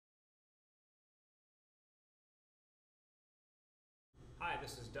Hi,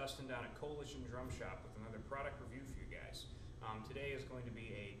 this is Dustin down at Coalition Drum Shop with another product review for you guys. Today is going to be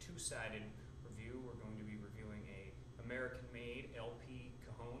a two-sided review. We're going to be reviewing a American-made LP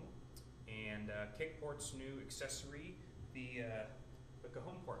Cajon and CajonPort's new accessory, the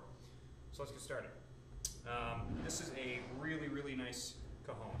CajonPort. So let's get started. This is a really nice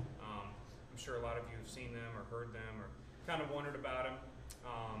Cajon. I'm sure a lot of you have seen them or heard them or kind of wondered about them.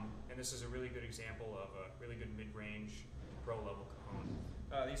 And this is a really good example of a really good mid-range pro-level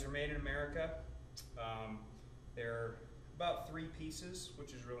Cajon. These are made in America. They're about 3 pieces,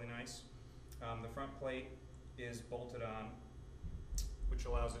 which is really nice. The front plate is bolted on, which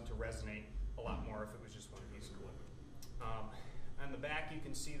allows it to resonate a lot more if it was just one piece of wood. On the back, you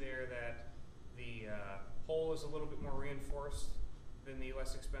can see there that the hole is a little bit more reinforced than the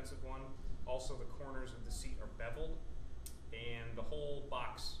less expensive one. Also, the corners of the seat are beveled, and the whole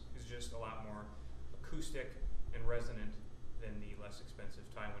box is just a lot more acoustic and resonant than the less expensive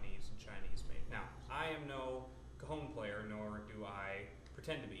Taiwanese and Chinese made. Now, I am no Cajon player, nor do I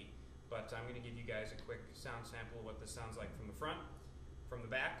pretend to be, but I'm going to give you guys a quick sound sample of what this sounds like from the front, from the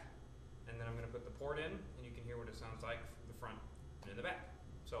back, and then I'm going to put the port in, and you can hear what it sounds like from the front and in the back.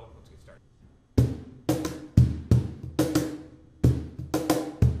 So let's get started.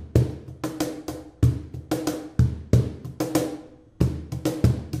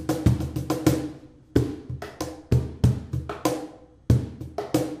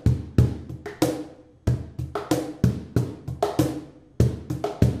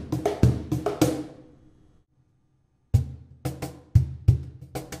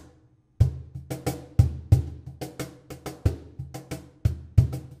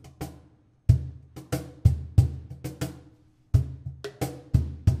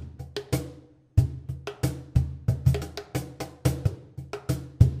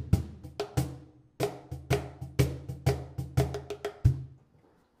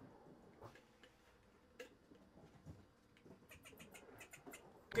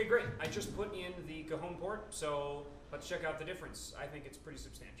 Okay, great. I just put in the CajonPort, so let's check out the difference. I think it's pretty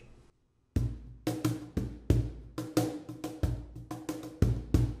substantial.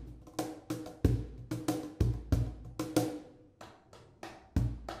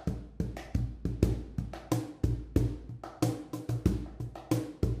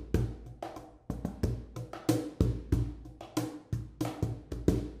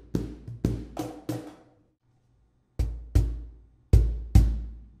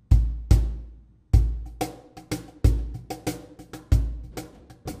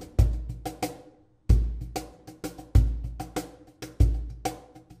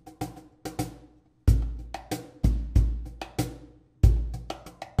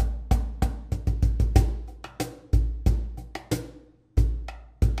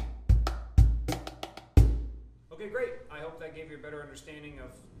 Okay, great. I hope that gave you a better understanding of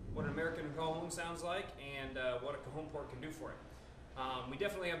what an American Cajon sounds like and what a CajonPort can do for it. We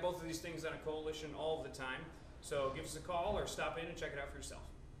definitely have both of these things on a Coalition all the time, so give us a call or stop in and check it out for yourself.